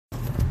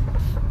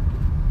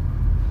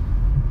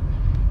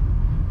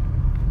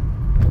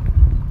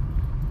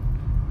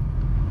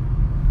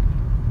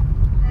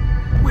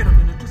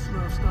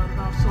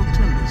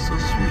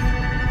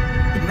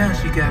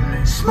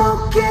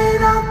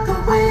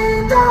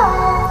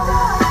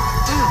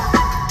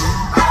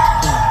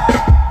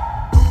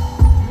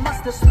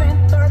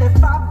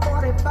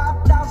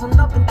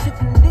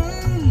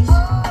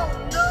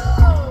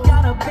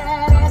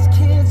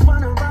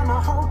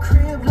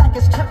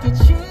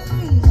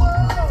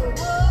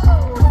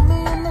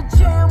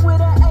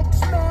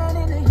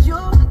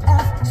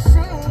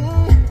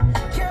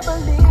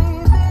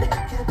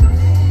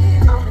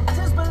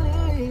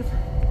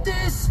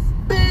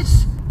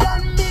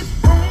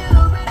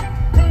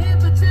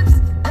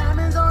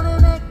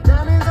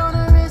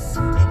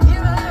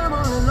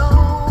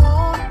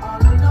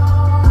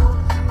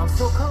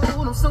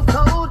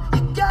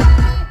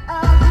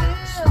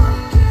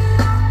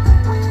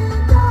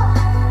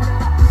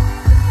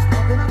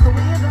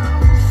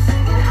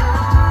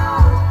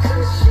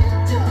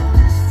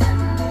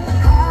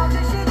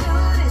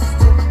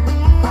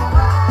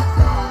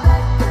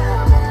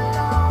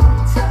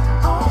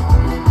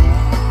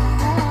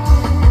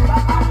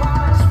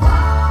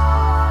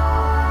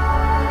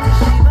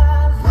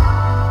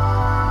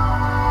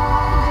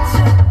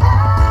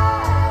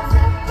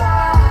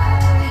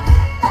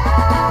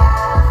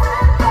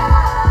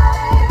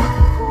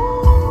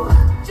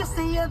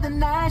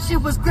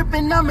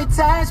Dancing on me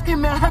tight,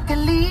 screaming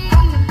Hercules.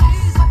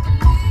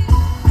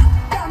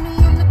 Got me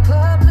in the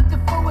club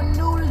looking for a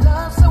new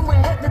love, someone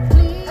had to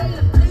please.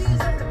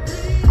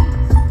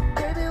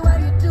 Baby, why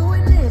you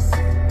doing this?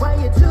 Why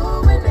you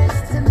doing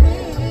this to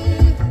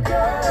me,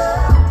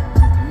 girl?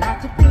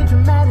 Not to be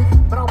dramatic,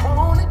 but I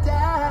wanna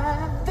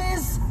die.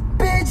 This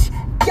bitch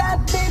got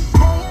me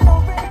paying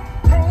already,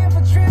 paying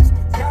for trips,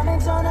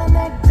 diamonds on her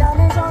neck,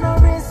 diamonds on her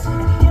wrist.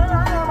 Here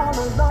I am all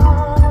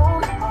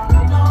alone, all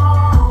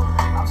alone.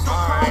 I'm so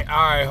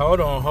All right, hold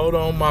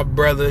on, my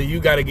brother. You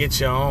got to get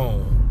your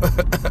own.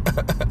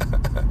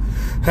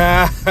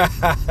 Yeah,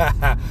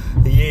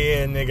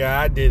 nigga,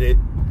 I did it.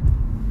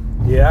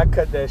 Yeah, I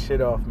cut that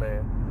shit off,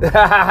 man.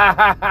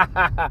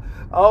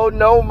 Oh,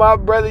 no, my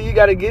brother, you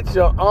got to get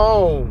your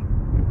own.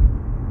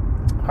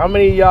 How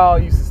many of y'all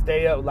used to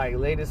stay up like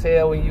late as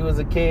hell when you was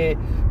a kid?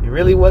 You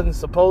really wasn't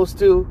supposed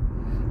to,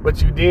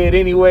 but you did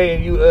anyway,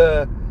 and you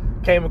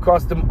came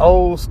across them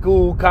old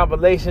school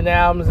compilation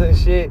albums and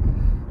shit.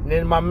 And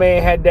then my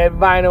man had that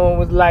vinyl and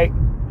was like,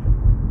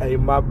 hey,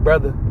 my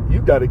brother, you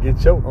got to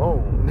get your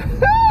own.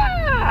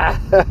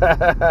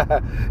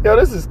 Yo,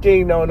 this is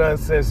King No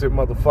Uncensored,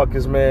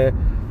 motherfuckers,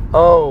 man.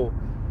 Oh,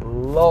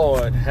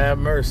 Lord, have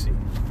mercy.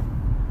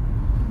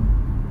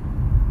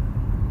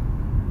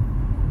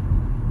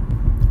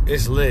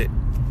 It's lit.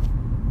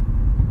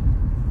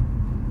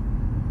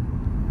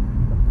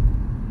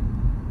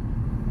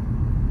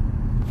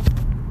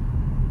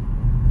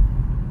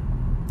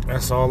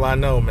 That's all I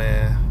know,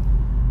 man.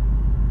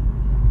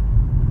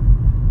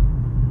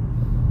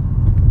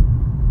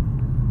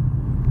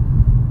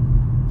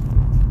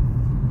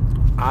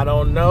 I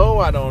don't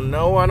know.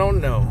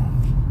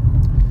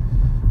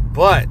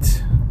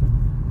 But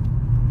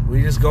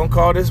we just gonna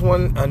call this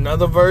one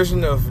another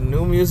version of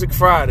New Music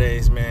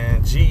Fridays,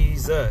 man.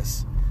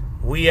 Jesus.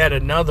 We had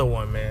another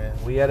one, man.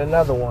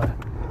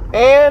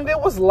 And it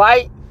was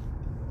light.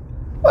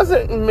 It was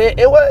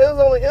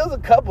a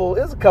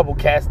couple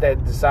cats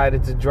that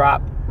decided to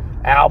drop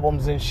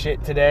albums and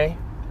shit today.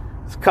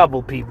 It's a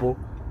couple people.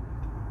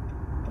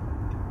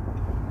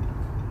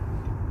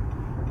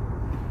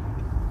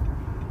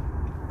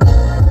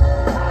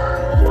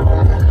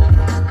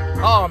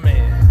 Oh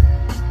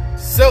man,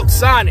 Silk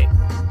Sonic,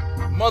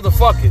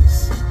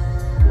 motherfuckers.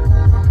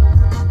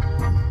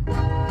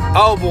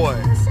 Oh boy,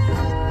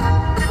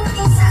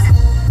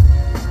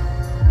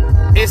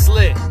 it's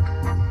lit.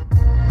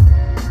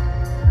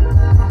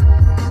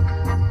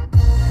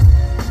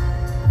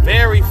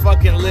 Very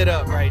fucking lit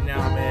up right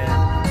now, man.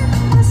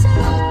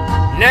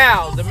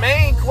 Now, the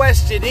main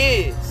question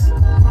is,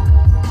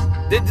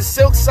 did the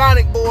Silk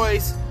Sonic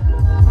boys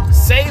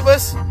save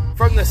us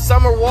from the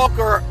Summer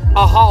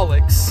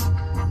Walker-aholics,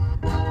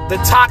 the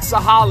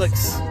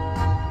Toxaholics?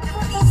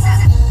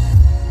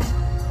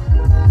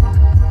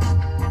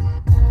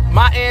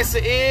 My answer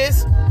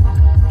is,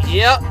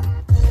 yep.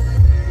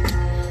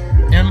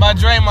 In my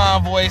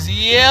Draymond voice,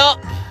 yep.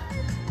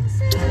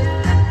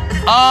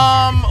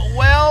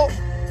 Well,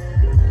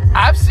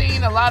 I've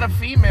seen a lot of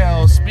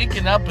females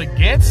speaking up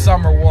against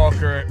Summer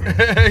Walker.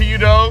 You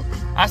know,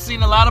 I've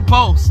seen a lot of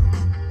posts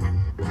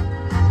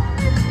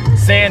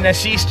saying that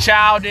she's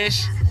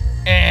childish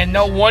and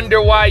no wonder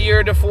why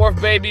you're the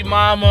fourth baby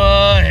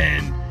mama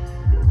and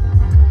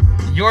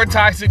your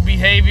toxic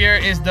behavior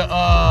is the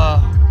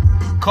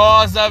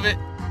cause of it.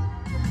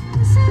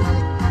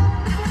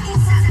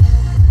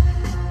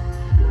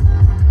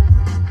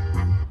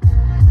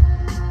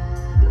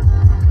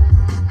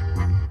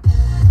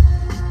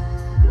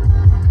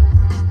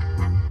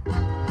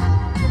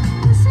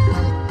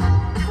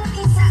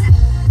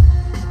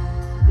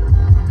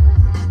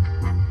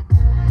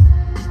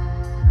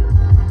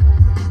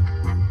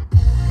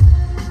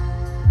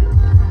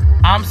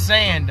 I'm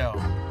saying though,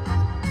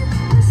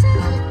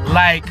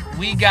 like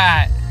we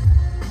got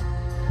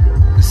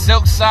the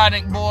Silk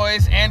Sonic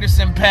boys,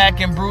 Anderson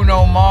 .Paak and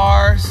Bruno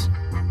Mars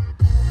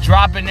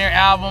dropping their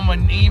album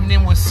An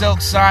Evening with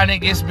Silk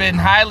Sonic. It's been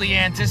highly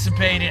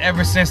anticipated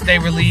ever since they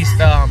released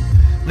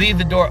Leave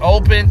the Door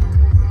Open.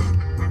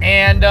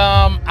 And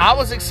I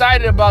was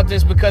excited about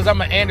this because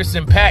I'm an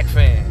Anderson .Paak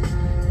fan.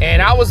 And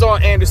I was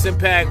on Anderson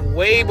 .Paak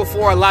way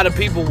before a lot of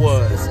people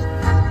was.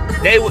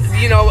 They,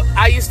 you know,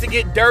 I used to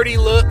get dirty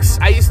looks.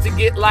 I used to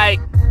get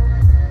like,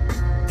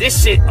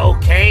 this shit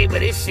okay, but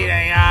this shit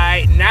ain't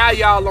alright. Now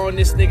y'all on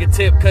this nigga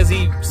tip because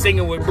he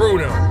singing with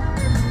Bruno.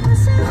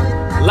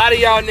 A lot of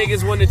y'all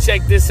niggas want to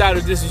check this out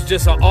if this was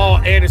just an all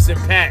Anderson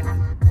 .Paak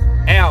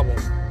album.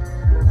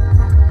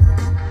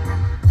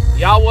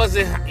 Y'all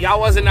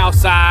wasn't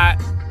outside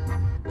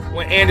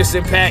when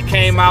Anderson .Paak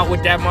came out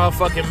with that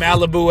motherfucking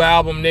Malibu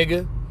album,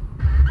 nigga.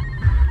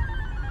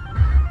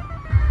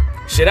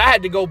 Shit, I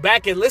had to go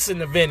back and listen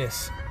to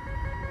Venice.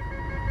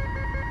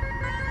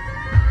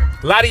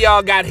 A lot of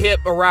y'all got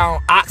hip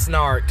around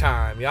Oxnard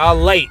time. Y'all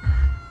late.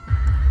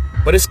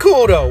 But it's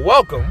cool though.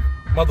 Welcome,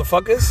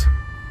 motherfuckers.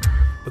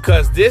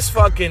 Because this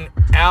fucking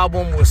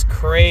album was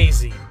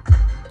crazy.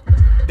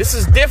 This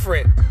is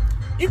different.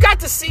 You got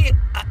to see,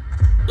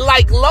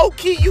 like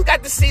low-key, you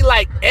got to see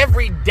like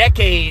every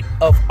decade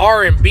of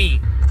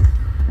R&B.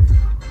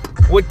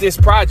 with this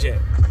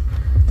project.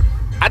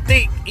 I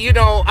think,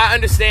 I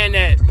understand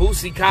that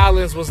Bootsy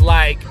Collins was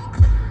like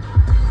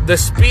the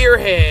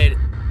spearhead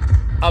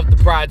of the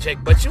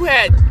project, but you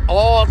had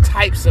all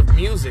types of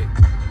music.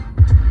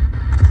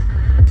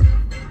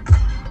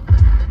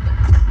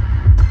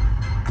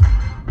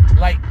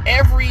 Like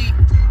every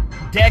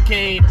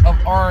decade of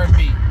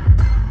R&B,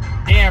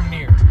 damn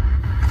near.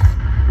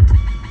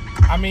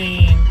 I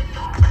mean,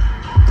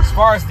 as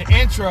far as the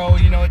intro,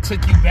 it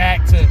took you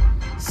back to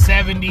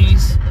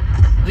 70s.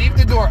 Leave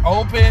the Door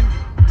Open.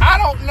 I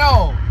don't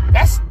know.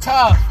 That's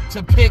tough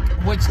to pick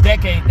which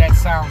decade that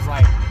sounds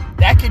like.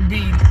 That could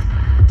be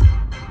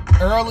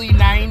early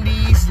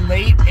 90s,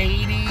 late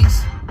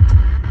 80s,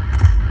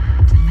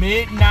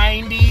 mid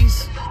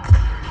 90s.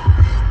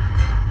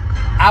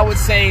 I would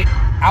say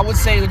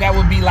that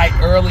would be like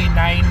early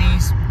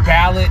 90s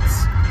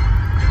ballads.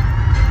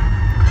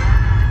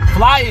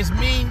 Fly Is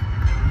Me,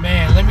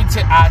 man,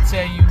 I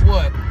tell you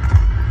what.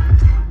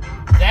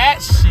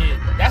 That shit,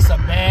 that's a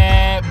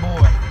bad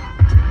boy.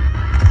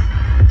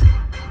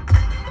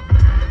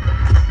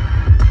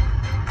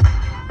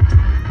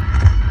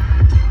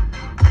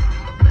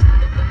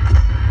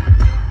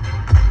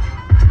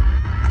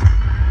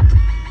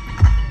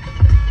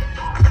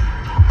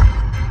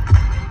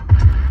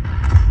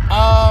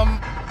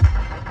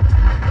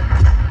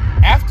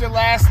 After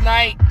Last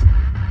Night,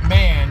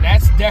 man,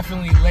 that's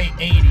definitely late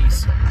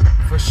 80s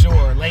for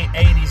sure. Late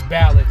 80s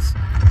ballads.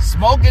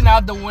 Smoking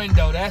Out the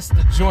Window, that's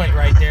the joint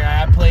right there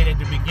I played at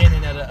the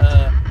beginning of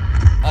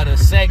the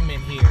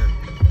segment here.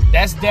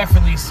 That's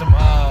definitely some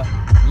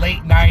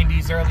late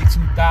 90s, early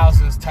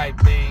 2000s type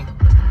thing.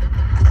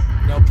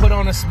 Put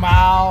on a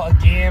Smile,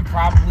 again,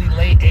 probably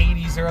late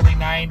 80s, early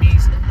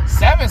 90s.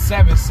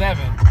 777,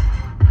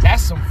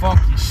 that's some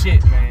funky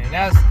shit, man.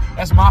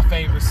 That's my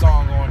favorite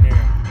song on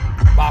there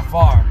by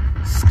far.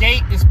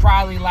 Skate is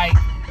probably like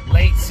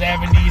late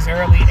 70s,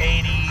 early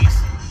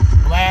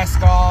 80s.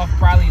 Blast Off,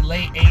 probably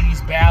late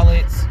 80s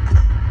ballads.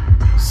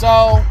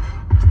 So,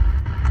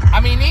 I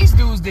mean, these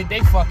dudes did they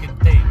fucking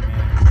thing,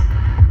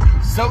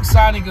 man. Silk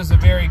Sonic was a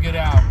very good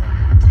album.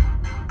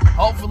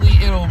 Hopefully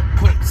it'll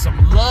put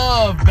some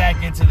love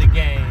back into the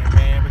game,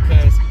 man,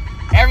 because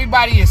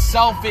everybody is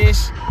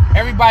selfish.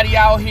 Everybody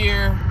out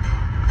here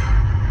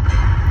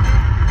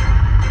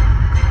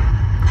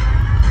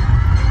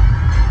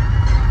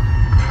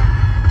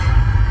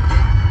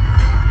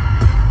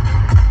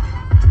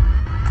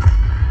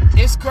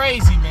it's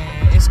crazy,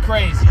 man. It's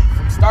crazy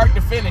from start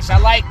to finish. I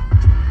like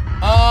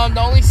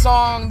the only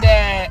song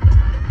that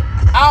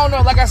I don't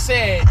know, like I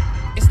said,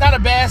 it's not a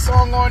bad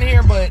song on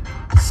here, but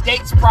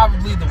Skate's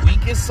probably the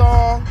weakest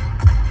song.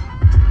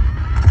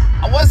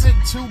 I wasn't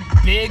too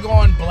big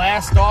on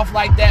Blast Off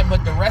like that,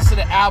 but the rest of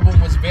the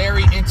album was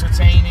very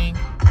entertaining.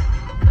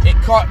 It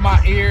caught my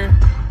ear,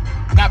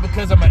 not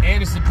because I'm an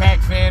Anderson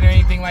 .Paak fan or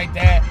anything like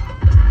that.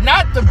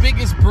 Not the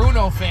biggest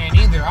Bruno fan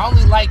either. I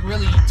only like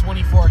really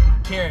 24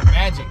 Karat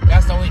Magic.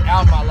 That's the only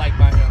album I like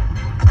by him.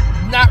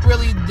 Not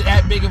really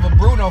that big of a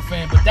Bruno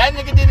fan, but that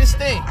nigga did his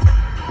thing.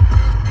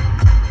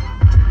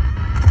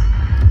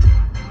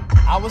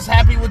 I was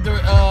happy with the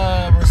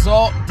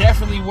result.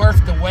 Definitely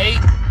worth the wait.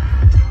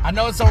 I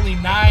know it's only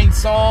 9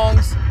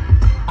 songs.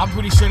 I'm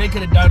pretty sure they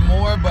could have done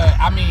more, but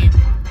I mean,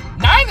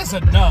 9 is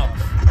enough.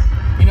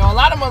 A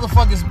lot of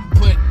motherfuckers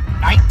put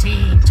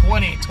 19,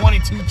 20,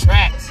 22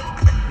 tracks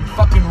and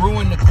fucking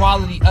ruin the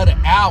quality of the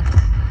album.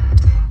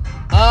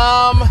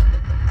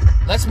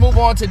 Let's move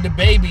on to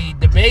DaBaby.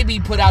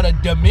 DaBaby put out a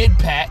Da Mid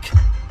Pack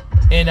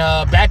and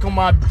Back on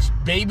My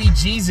Baby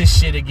Jesus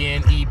Shit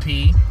Again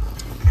EP.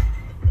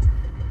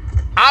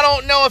 I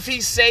don't know if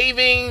he's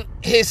saving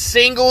his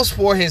singles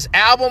for his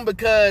album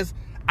because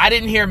I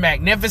didn't hear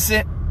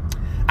Magnificent.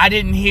 I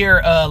didn't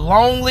hear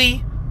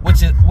Lonely,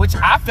 which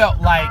I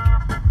felt like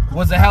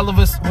was a hell of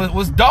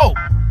was dope.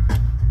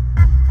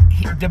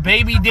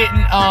 DaBaby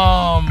didn't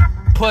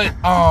put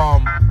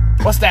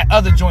what's that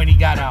other joint he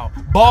got out?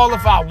 Ball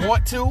If I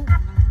Want To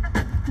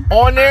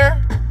on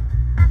there.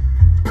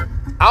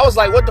 I was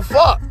like, what the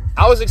fuck?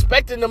 I was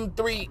expecting them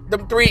three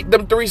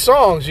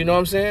songs, you know what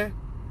I'm saying?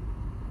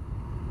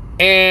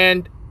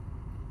 And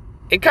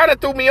it kind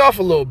of threw me off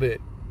a little bit.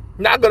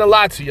 Not gonna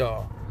lie to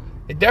y'all.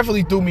 It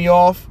definitely threw me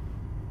off.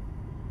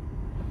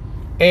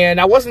 And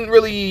I wasn't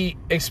really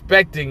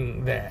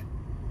expecting that.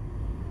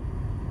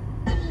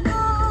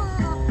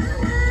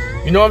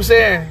 You know what I'm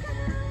saying?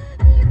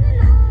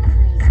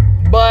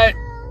 But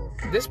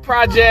this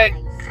project,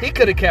 he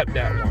could have kept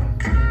that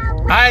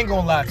one. I ain't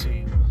gonna lie to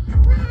you.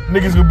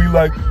 Niggas gonna be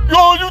like,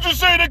 yo, you just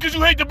say that because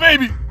you hate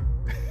DaBaby.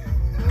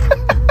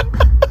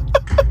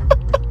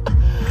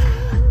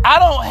 I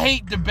don't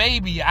hate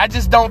DaBaby. I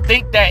just don't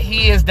think that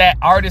he is that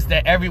artist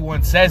that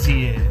everyone says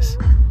he is.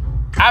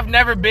 I've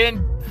never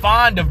been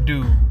fond of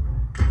dude.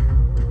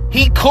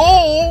 He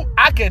cool.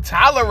 I could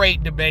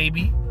tolerate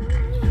DaBaby.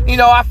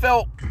 I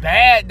felt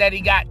bad that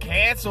he got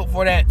canceled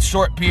for that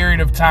short period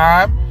of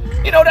time.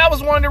 That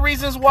was one of the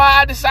reasons why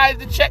I decided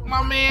to check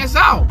my mans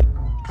out.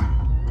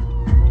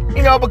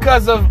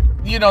 Because of,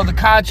 the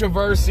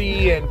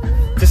controversy and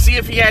to see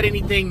if he had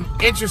anything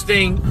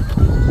interesting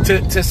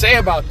to say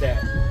about that.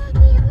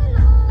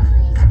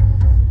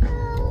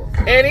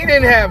 And he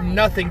didn't have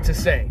nothing to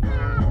say.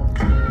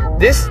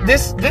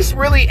 This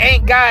really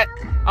ain't got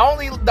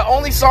the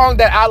only song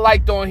that I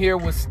liked on here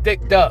was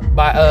Sticked Up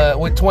by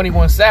with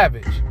 21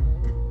 Savage.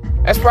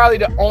 That's probably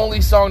the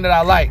only song that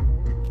I like.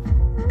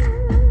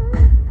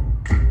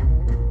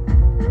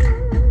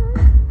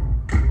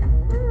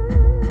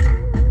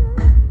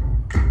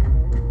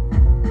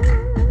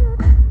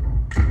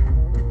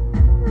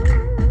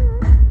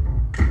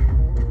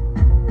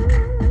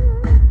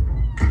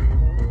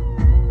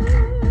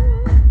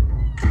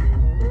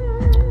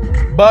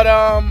 But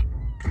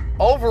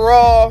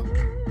overall,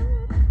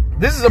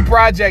 this is a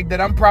project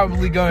that I'm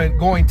probably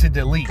going to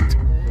delete.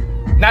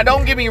 Now,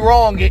 don't get me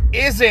wrong, it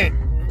isn't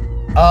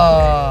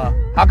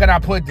how can I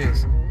put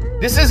this?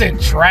 This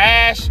isn't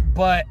trash,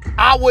 but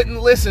I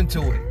wouldn't listen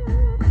to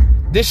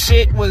it. This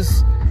shit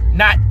was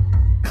not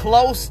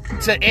close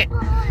to it.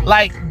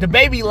 Like, the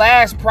Baby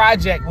Last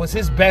project was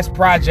his best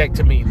project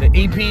to me. The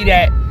EP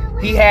that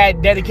he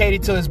had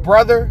dedicated to his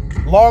brother,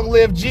 Long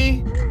Live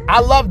G,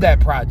 I love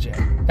that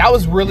project. That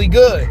was really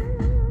good.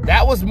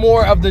 That was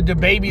more of the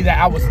DaBaby that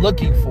I was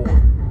looking for.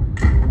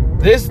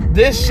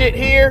 This shit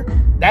here,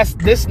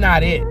 this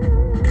not it.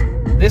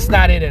 This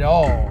not it at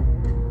all.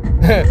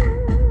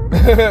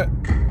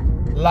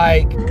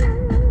 Like,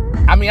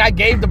 I mean, I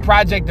gave the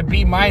project a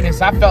B-.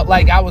 I felt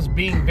like I was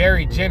being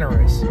very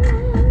generous.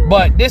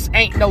 But this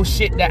ain't no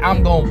shit that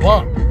I'm gonna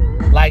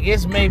bump. Like,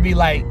 it's maybe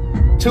like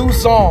 2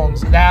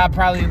 songs that I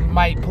probably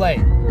might play.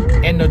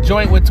 And the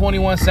joint with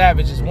 21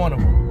 Savage is one of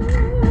them.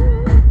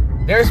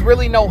 There's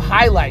really no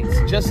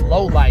highlights, just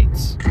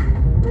lowlights.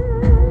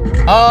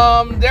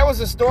 There was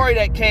a story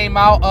that came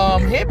out.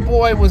 Hit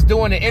Boy was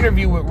doing an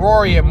interview with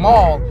Rory and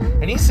Mal,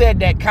 and he said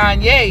that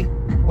Kanye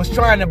was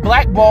trying to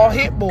blackball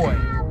Hit Boy.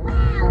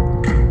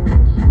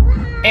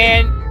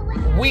 And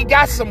we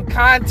got some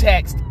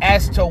context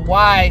as to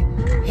why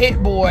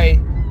Hit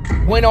Boy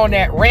went on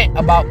that rant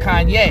about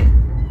Kanye.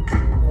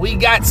 We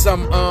got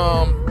some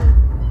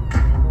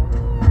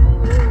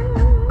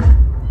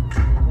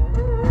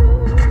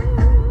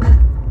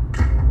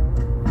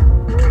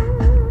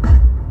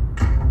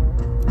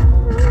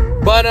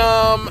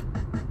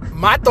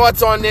my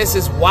thoughts on this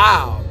is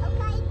wow.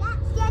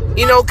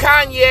 You know,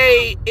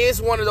 Kanye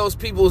is one of those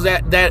people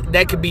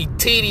that could be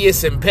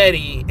tedious and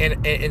petty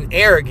and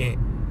arrogant.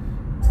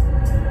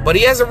 But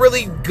he has a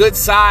really good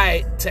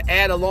side to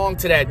add along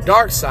to that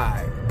dark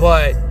side.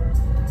 But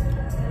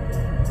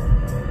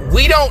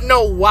we don't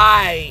know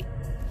why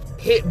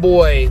Hit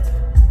Boy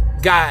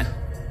got...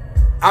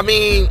 I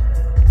mean,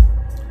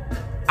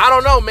 I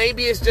don't know.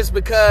 Maybe it's just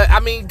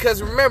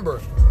because remember,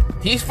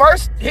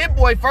 Hit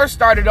Boy first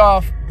started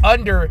off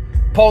under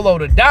Polo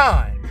the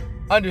Don,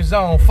 under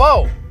Zone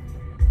 4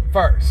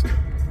 first.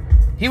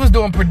 He was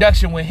doing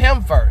production with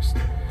him first.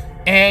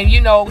 And, you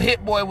know,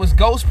 Hit Boy was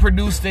ghost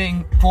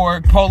producing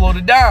for Polo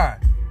the Don.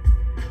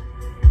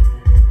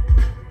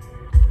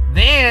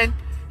 Then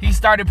he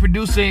started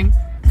producing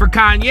for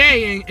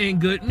Kanye and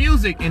Good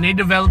Music. And they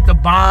developed a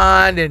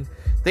bond and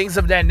things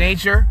of that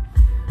nature.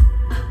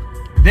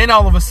 Then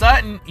all of a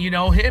sudden, you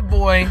know, Hit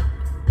Boy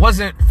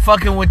wasn't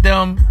fucking with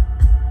them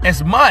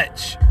as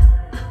much.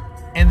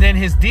 And then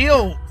his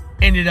deal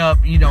ended up,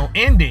 you know,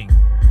 ending.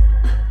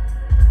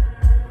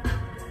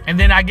 And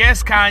then I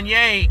guess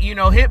Kanye, you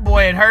know, Hit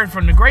Boy had heard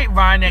from the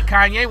grapevine that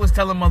Kanye was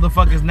telling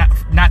motherfuckers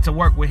not to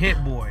work with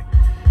Hit Boy.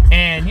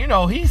 And, you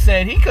know, he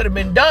said he could have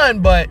been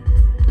done, but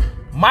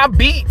my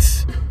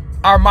beats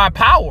are my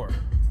power.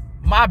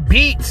 My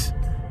beats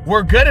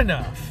were good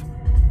enough.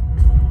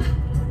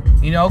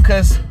 You know,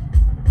 because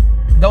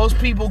those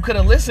people could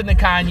have listened to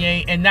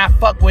Kanye and not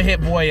fuck with Hit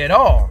Boy at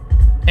all.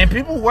 And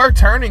people were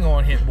turning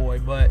on Hit Boy,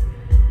 but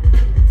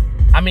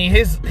I mean,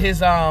 his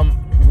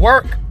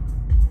work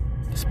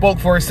spoke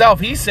for itself.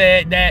 He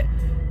said that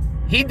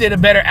he did a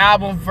better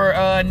album for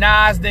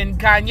Nas than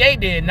Kanye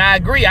did. And I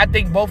agree. I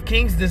think both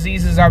King's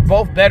Diseases are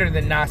both better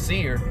than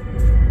Nasir.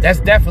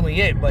 That's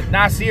definitely it. But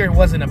Nasir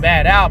wasn't a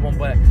bad album.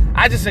 But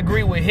I just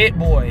agree with Hit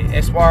Boy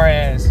as far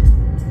as,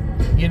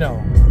 you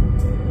know,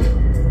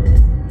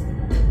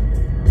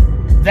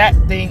 that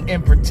thing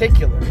in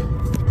particular.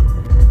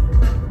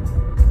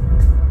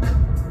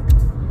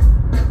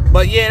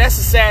 But yeah, that's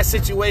a sad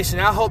situation.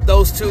 I hope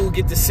those two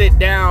get to sit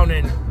down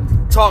and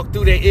talk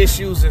through their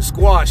issues and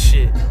squash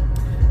shit.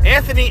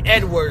 Anthony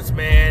Edwards,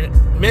 man.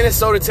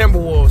 Minnesota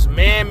Timberwolves.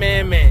 Man.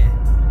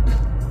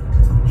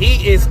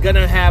 He is going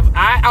to have...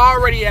 I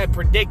already had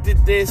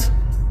predicted this.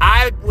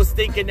 I was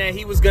thinking that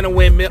he was going to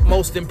win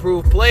Most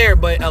Improved Player,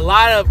 but a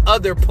lot of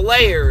other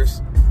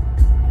players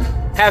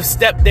have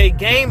stepped their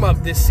game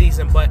up this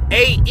season. But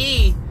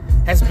AE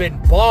has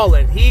been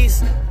balling.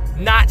 He's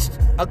notched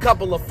a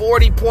couple of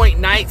 40-point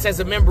nights as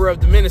a member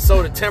of the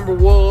Minnesota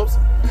Timberwolves.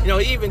 You know,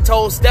 he even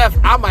told Steph,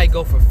 I might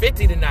go for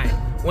 50 tonight,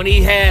 when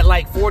he had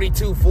like 40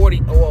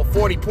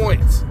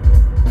 points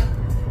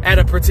at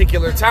a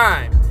particular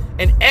time.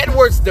 And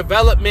Edwards'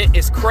 development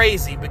is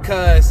crazy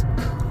because,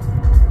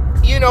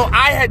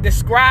 I had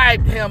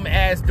described him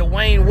as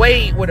Dwayne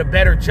Wade with a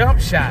better jump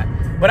shot.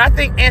 But I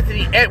think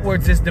Anthony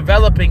Edwards is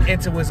developing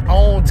into his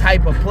own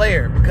type of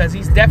player because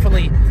he's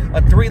definitely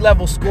a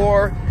 3-level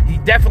scorer. He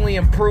definitely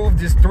improved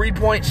his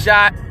 3-point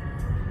shot.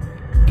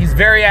 He's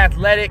very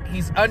athletic.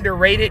 He's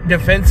underrated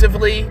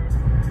defensively.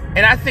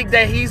 And I think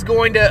that he's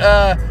going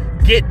to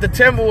get the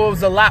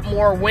Timberwolves a lot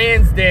more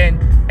wins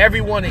than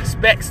everyone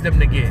expects them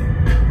to get.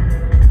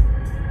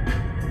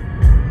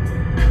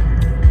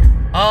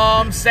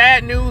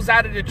 Sad news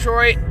out of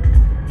Detroit.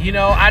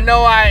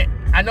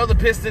 I know the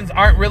Pistons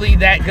aren't really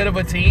that good of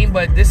a team,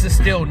 but this is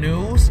still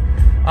news.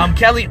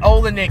 Kelly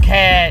Olynyk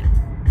had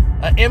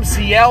an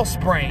MCL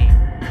sprain,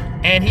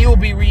 and he will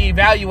be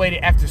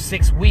reevaluated after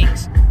 6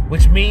 weeks,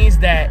 which means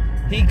that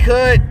he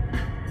could,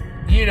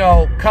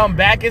 come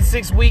back in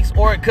 6 weeks,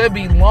 or it could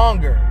be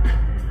longer.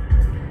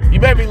 You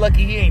better be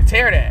lucky he ain't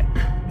tear that.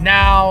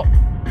 Now,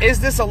 is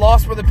this a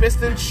loss for the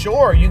Pistons?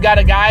 Sure. You got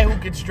a guy who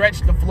can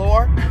stretch the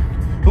floor,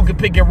 who can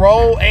pick and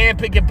roll and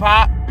pick and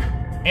pop,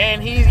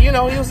 and he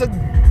was a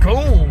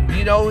goon.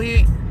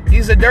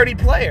 He's a dirty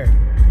player.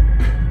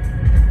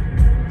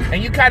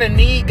 And you kind of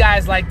need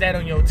guys like that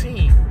on your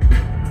team.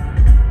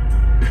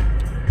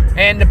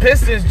 And the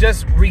Pistons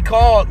just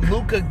recalled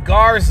Luka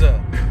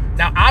Garza.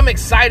 Now, I'm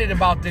excited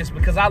about this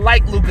because I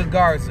like Luka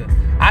Garza.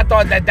 I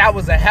thought that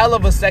was a hell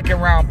of a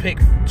second-round pick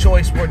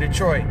choice for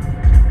Detroit.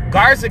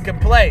 Garza can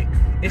play.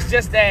 It's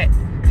just that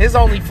his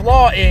only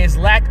flaw is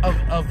lack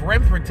of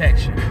rim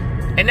protection.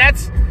 And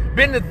that's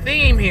been the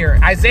theme here.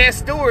 Isaiah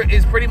Stewart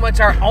is pretty much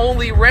our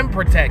only rim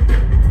protector.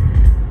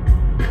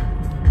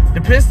 The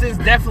Pistons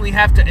definitely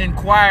have to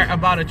inquire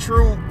about a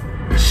true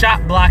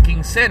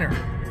shot-blocking center.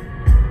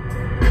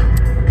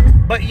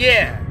 But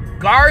yeah,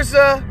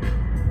 Garza,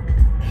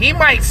 he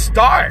might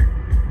start.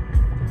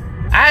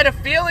 I had a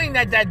feeling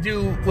that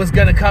dude was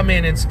going to come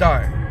in and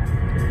start.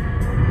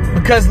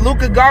 Because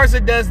Luka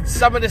Garza does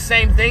some of the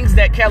same things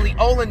that Kelly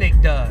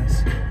Olynyk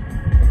does.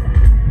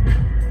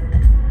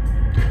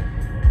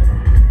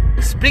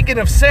 Speaking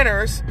of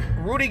centers,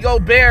 Rudy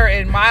Gobert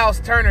and Miles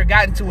Turner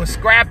got into a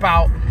scrap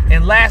out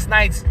in last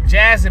night's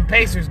Jazz and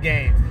Pacers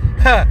game.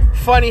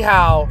 Funny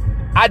how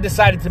I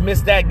decided to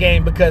miss that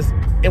game because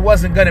it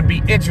wasn't going to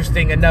be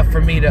interesting enough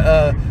for me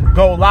to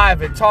go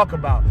live and talk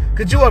about.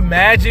 Could you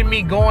imagine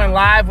me going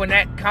live when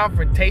that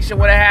confrontation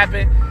would have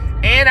happened?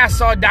 And I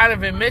saw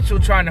Donovan Mitchell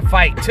trying to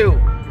fight too.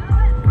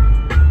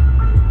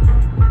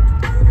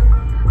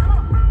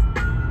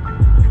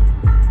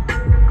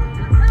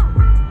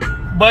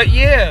 But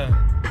yeah,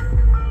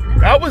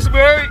 that was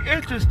very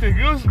interesting.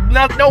 It was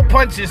no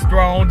punches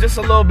thrown, just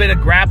a little bit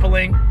of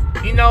grappling.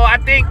 I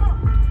think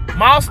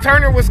Miles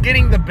Turner was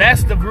getting the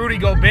best of Rudy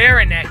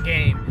Gobert in that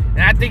game.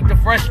 And I think the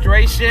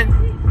frustration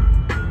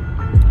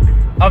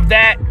of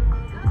that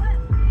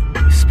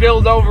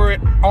spilled over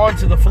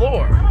onto the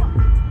floor.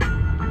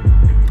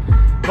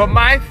 But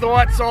my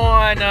thoughts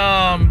on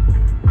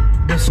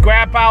the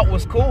scrap out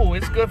was cool.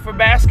 It's good for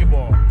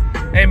basketball.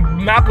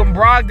 And Malcolm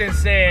Brogdon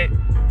said,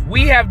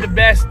 we have the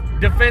best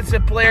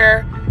defensive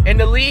player in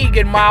the league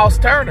in Miles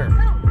Turner.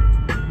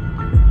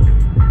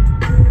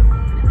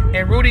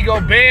 And Rudy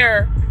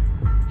Gobert,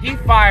 he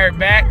fired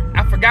back.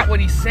 I forgot what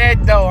he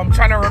said, though. I'm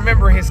trying to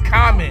remember his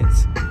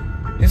comments.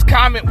 His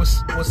comment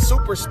was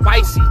super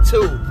spicy,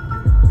 too.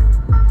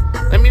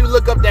 Let me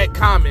look up that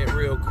comment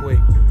real quick.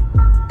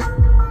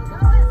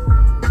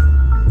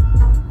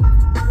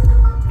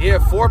 Yeah,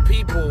 4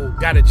 people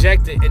got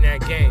ejected in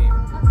that game.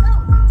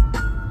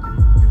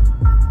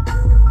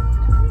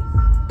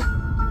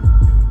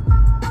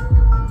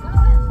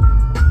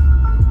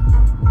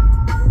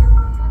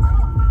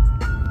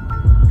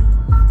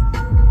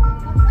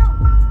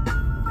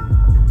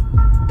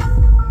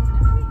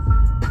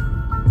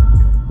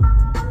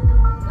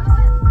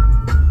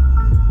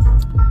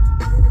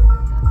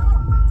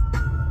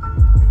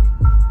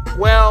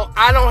 Well,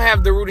 I don't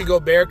have the Rudy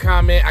Gobert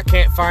comment. I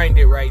can't find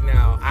it right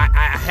now. I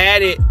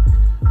had it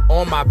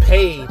on my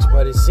page,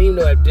 but it seemed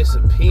to have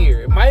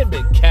disappeared. It might have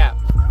been capped.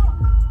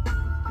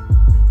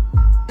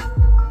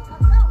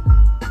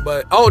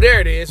 But, oh, there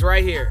it is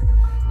right here.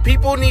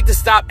 People need to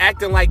stop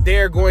acting like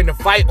they're going to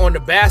fight on the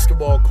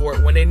basketball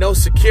court when they know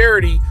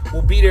security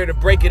will be there to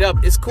break it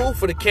up. It's cool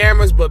for the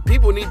cameras, but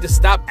people need to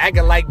stop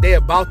acting like they're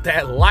about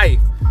that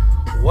life.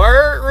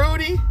 Word,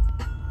 Rudy?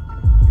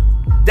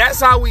 That's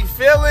how we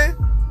feeling?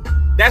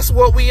 That's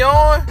what we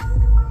on?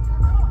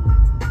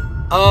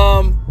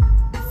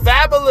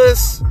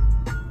 Fabulous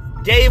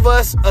gave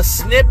us a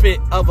snippet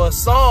of a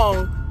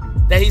song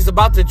that he's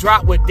about to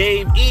drop with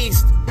Dave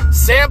East,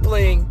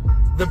 sampling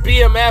the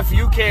BMF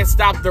You Can't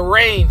Stop the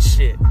Rain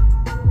shit.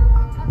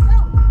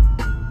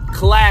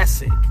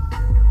 Classic,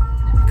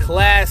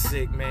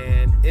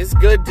 man. It's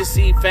good to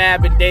see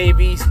Fab and Dave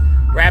East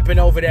rapping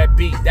over that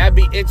beat. That'd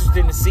be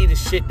interesting to see the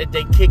shit that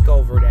they kick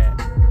over that.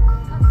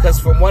 Because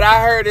from what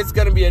I heard, it's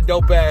going to be a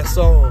dope-ass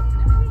song.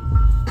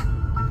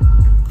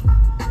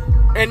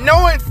 And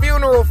knowing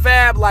Funeral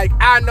Fab like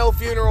I know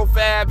Funeral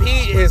Fab,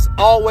 he is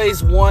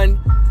always one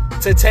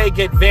to take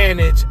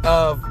advantage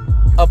of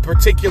a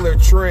particular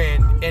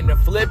trend and to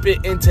flip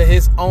it into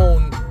his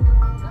own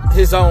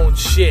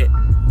shit.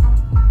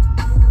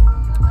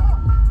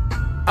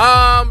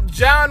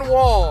 John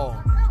Wall.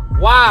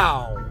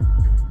 Wow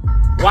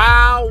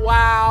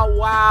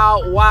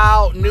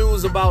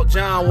news about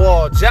John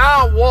Wall.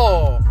 John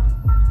Wall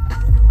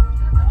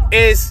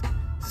is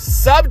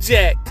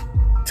subject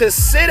to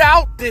sit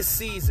out this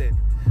season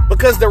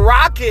because the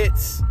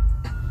Rockets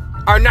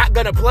are not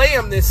going to play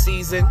him this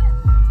season.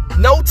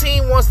 No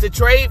team wants to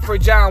trade for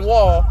John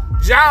Wall.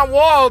 John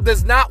Wall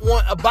does not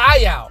want a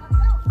buyout.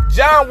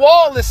 John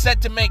Wall is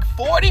set to make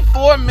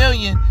 $44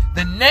 million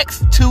the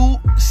next 2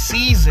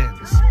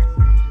 seasons.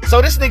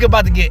 So this nigga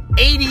about to get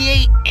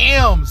 88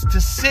 M's to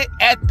sit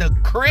at the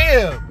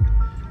crib.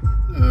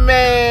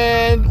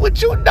 Man, would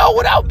you know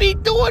what I'd be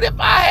doing if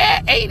I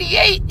had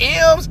 88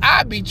 M's?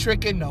 I'd be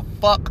tricking the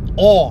fuck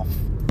off.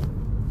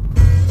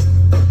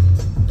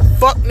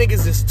 Fuck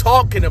niggas is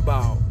talking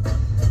about.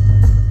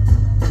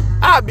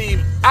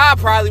 I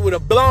probably would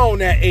have blown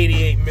that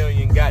 88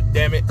 million,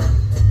 goddammit.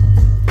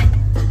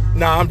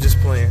 Nah, I'm just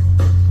playing.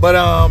 But,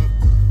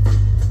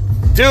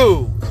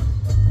 dude.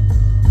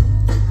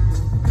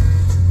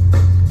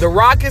 The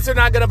Rockets are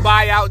not going to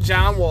buy out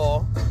John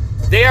Wall.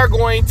 They are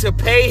going to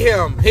pay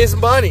him his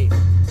money.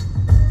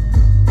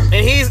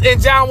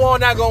 And John Wall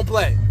not going to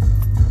play.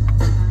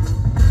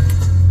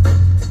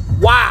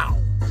 Wow.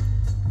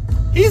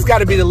 He's got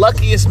to be the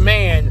luckiest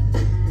man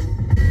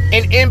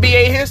in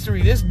NBA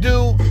history. This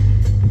dude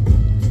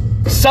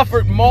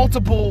suffered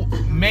multiple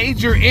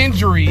major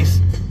injuries,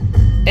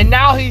 and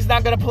now he's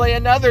not going to play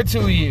another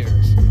 2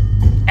 years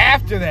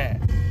after that.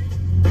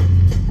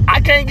 I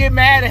can't get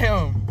mad at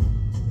him.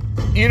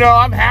 You know,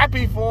 I'm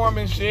happy for him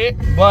and shit,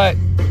 but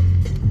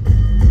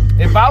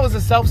if I was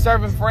a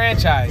self-serving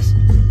franchise,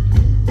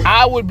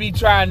 I would be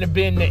trying to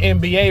bend the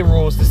NBA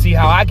rules to see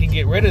how I can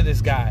get rid of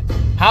this guy.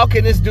 How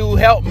can this dude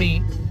help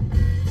me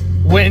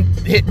when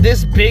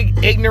this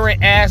big,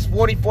 ignorant-ass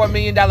 $44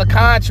 million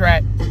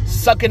contract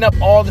sucking up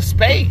all the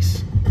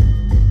space?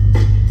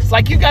 It's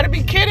like, you gotta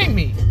be kidding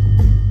me.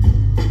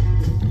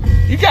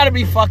 You gotta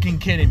be fucking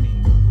kidding me.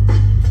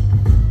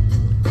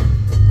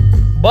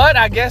 But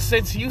I guess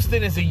since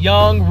Houston is a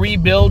young,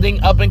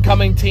 rebuilding,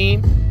 up-and-coming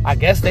team, I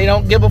guess they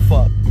don't give a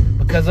fuck.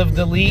 Because of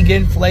the league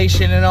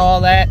inflation and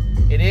all that,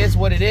 it is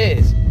what it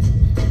is.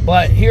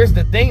 But here's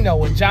the thing, though.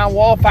 When John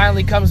Wall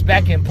finally comes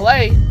back in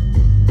play,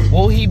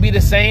 will he be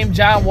the same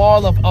John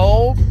Wall of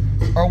old?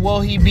 Or will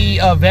he be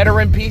a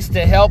veteran piece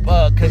to help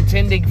a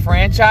contending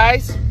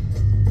franchise?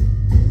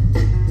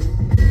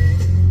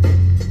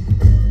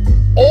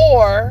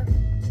 Or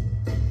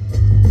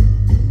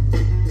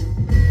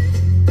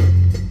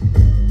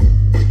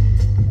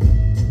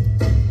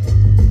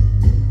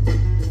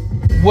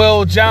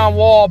will John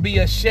Wall be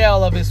a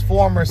shell of his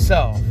former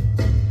self?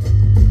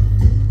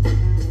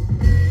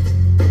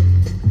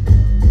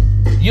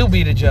 You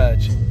be the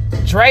judge.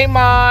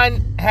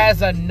 Draymond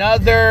has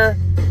another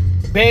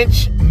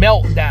bench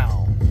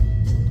meltdown.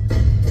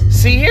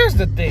 See, here's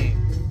the thing.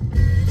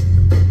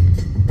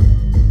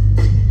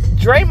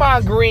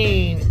 Draymond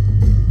Green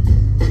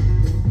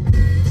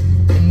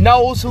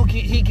knows who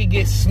he can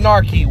get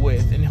snarky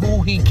with and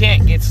who he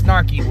can't get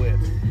snarky with.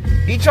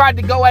 He tried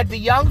to go at the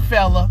young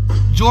fella,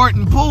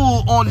 Jordan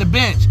Poole, on the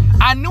bench.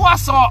 I knew I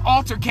saw an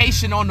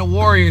altercation on the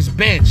Warriors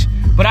bench,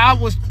 but I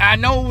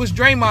know it was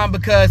Draymond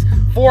because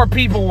 4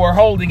 people were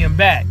holding him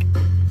back.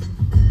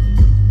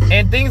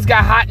 And things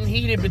got hot and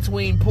heated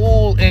between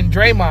Poole and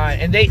Draymond,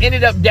 and they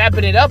ended up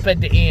dapping it up at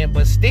the end,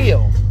 but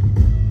still.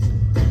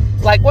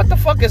 Like, what the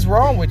fuck is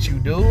wrong with you,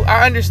 dude?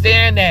 I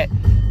understand that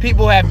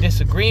people have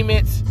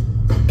disagreements,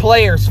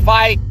 players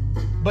fight,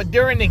 but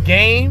during the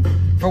game,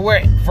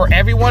 for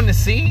everyone to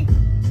see,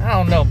 I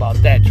don't know about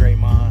that,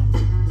 Draymond.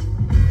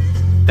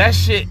 That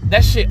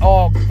shit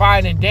all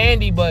fine and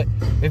dandy, but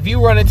if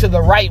you run into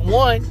the right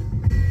one,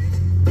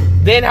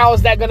 then how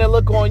is that gonna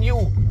look on you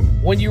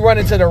when you run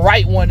into the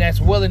right one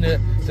that's willing to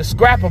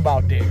scrap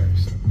about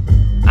theirs?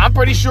 I'm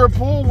pretty sure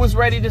Poole was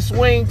ready to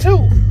swing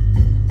too.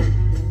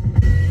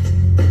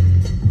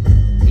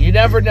 You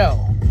never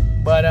know.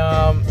 But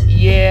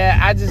yeah,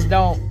 I just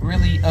don't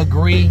really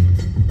agree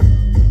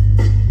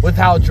with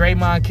how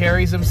Draymond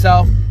carries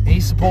himself. And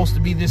he's supposed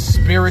to be this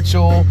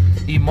spiritual,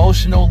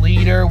 emotional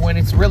leader when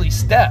it's really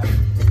Steph.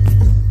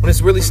 When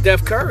it's really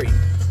Steph Curry.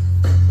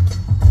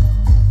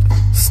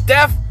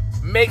 Steph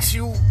makes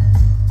you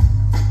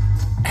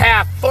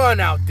have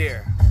fun out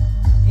there.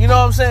 You know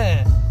what I'm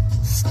saying?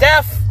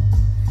 Steph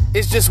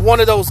is just one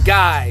of those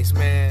guys,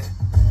 man.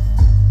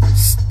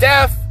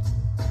 Steph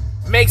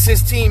makes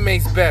his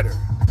teammates better.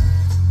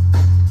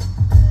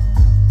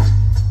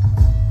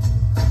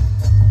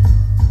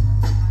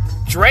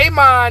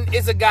 Draymond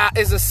is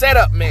a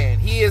setup man.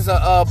 He is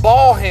a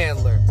ball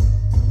handler.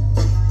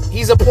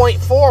 He's a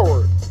point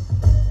forward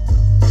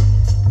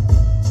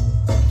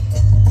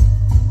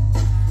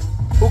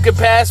who can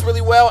pass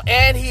really well,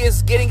 and he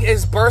is getting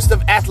his burst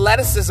of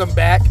athleticism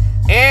back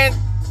and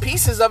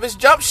pieces of his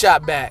jump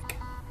shot back.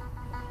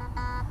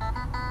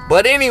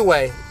 But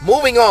anyway,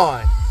 moving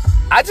on.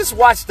 I just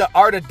watched The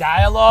Art of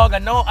Dialogue. I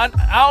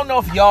don't know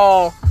if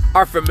y'all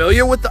are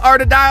familiar with The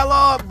Art of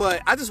Dialogue,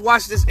 but I just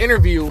watched this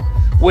interview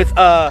with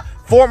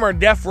former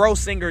Death Row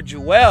singer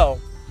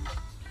Jewel.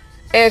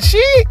 And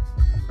she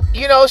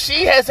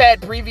has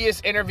had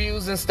previous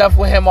interviews and stuff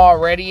with him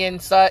already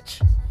and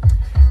such.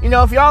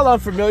 If y'all are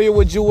familiar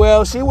with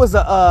Jewel, she was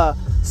a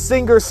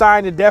singer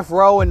signed to Death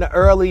Row in the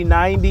early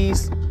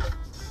 90s.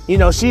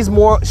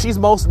 She's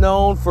most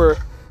known for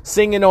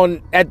singing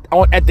at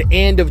the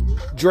end of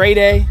Dre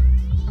Day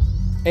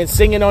and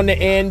singing on the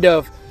end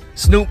of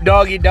Snoop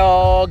Doggy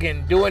Dogg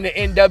and doing the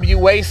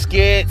NWA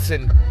skits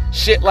and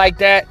shit like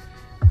that.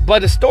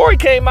 But a story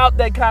came out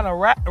that kind of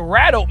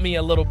rattled me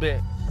a little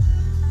bit.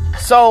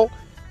 So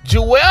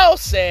Jewel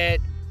said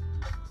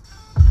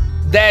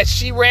that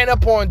she ran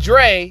up on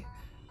Dre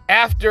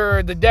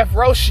after the Death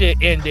Row shit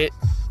ended,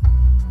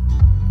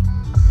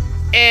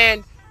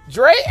 and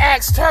Dre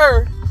asked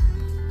her,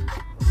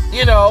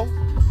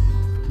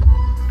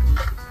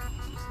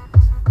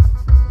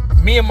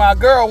 me and my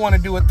girl want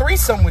to do a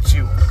threesome with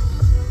you.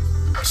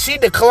 She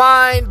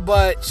declined,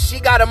 but she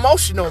got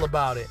emotional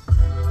about it.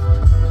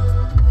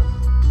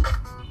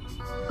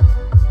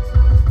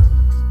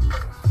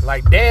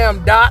 Like,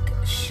 damn, Doc,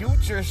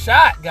 shoot your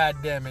shot,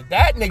 goddammit.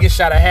 That nigga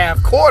shot a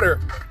half quarter.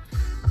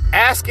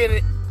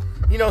 Asking,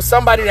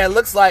 somebody that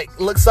looks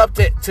up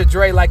to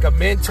Dre like a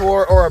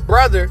mentor or a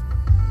brother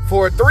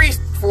for a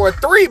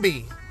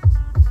 3B.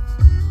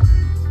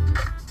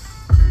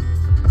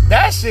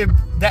 That shit,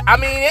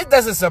 it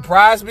doesn't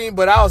surprise me,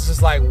 but I was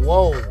just like,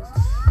 whoa.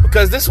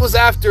 Because this was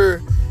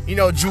after,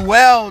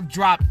 Jewel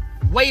dropped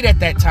weight at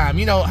that time.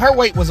 Her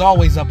weight was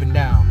always up and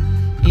down.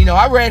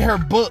 I read her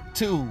book,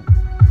 too.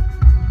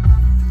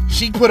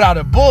 She put out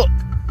a book.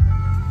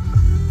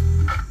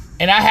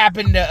 And I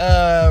happened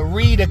to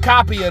read a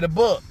copy of the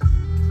book.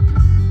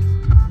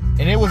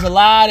 And it was a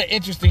lot of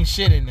interesting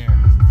shit in there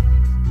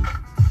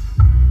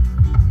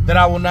that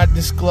I will not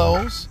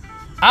disclose.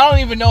 I don't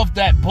even know if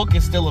that book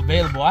is still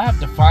available. I have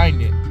to find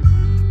it.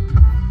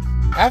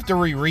 I have to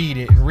reread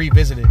it and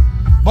revisit it.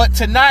 But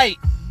tonight,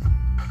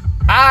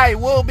 I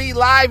will be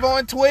live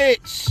on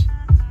Twitch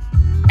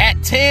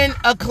at 10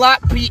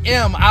 o'clock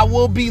p.m. I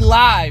will be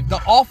live. The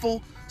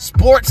Awful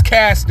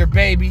Sportscaster,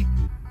 baby.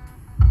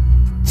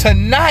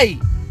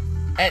 Tonight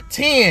at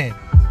 10.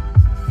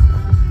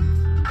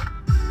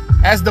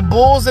 As the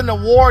Bulls and the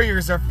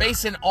Warriors are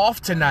facing off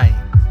tonight.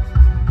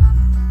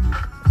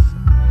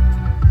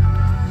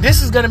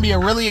 This is going to be a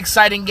really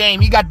exciting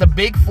game. You got the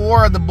big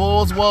four of the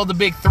Bulls. Well, the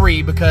big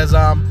three, because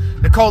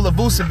Nikola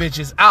Vucevic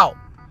is out.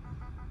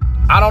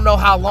 I don't know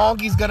how long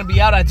he's going to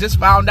be out. I just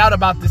found out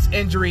about this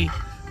injury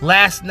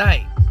last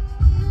night.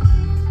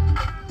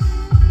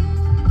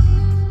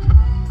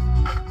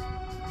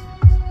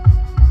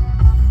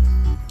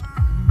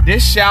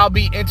 This shall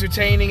be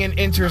entertaining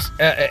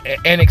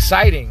and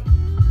exciting.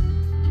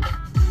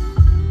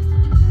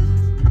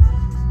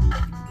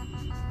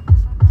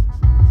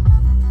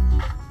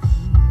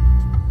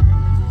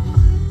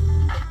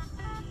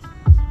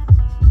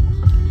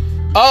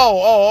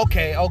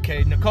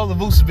 Okay. Nikola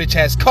Vucevic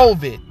has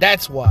COVID.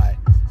 That's why.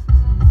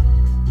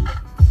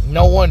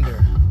 No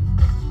wonder.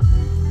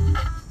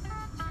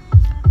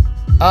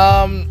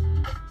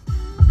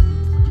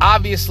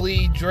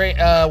 Obviously,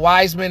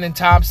 Wiseman and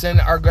Thompson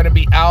are going to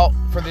be out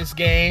for this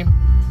game.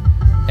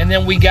 And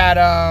then we got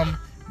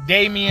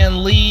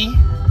Damian Lee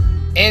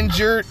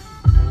injured.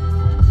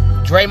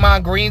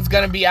 Draymond Green's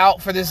going to be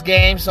out for this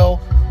game. So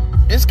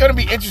it's going to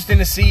be interesting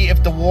to see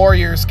if the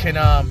Warriors can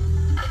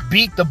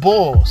beat the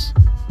Bulls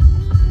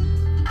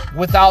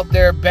without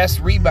their best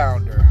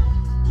rebounder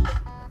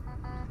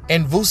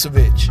and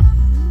Vucevic.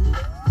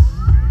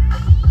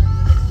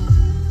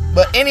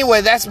 But anyway,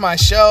 that's my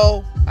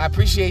show. I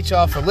appreciate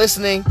y'all for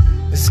listening.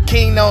 This is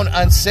King Known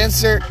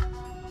Uncensored.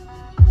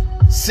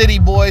 City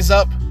Boys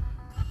up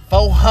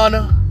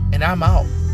 400, and I'm out.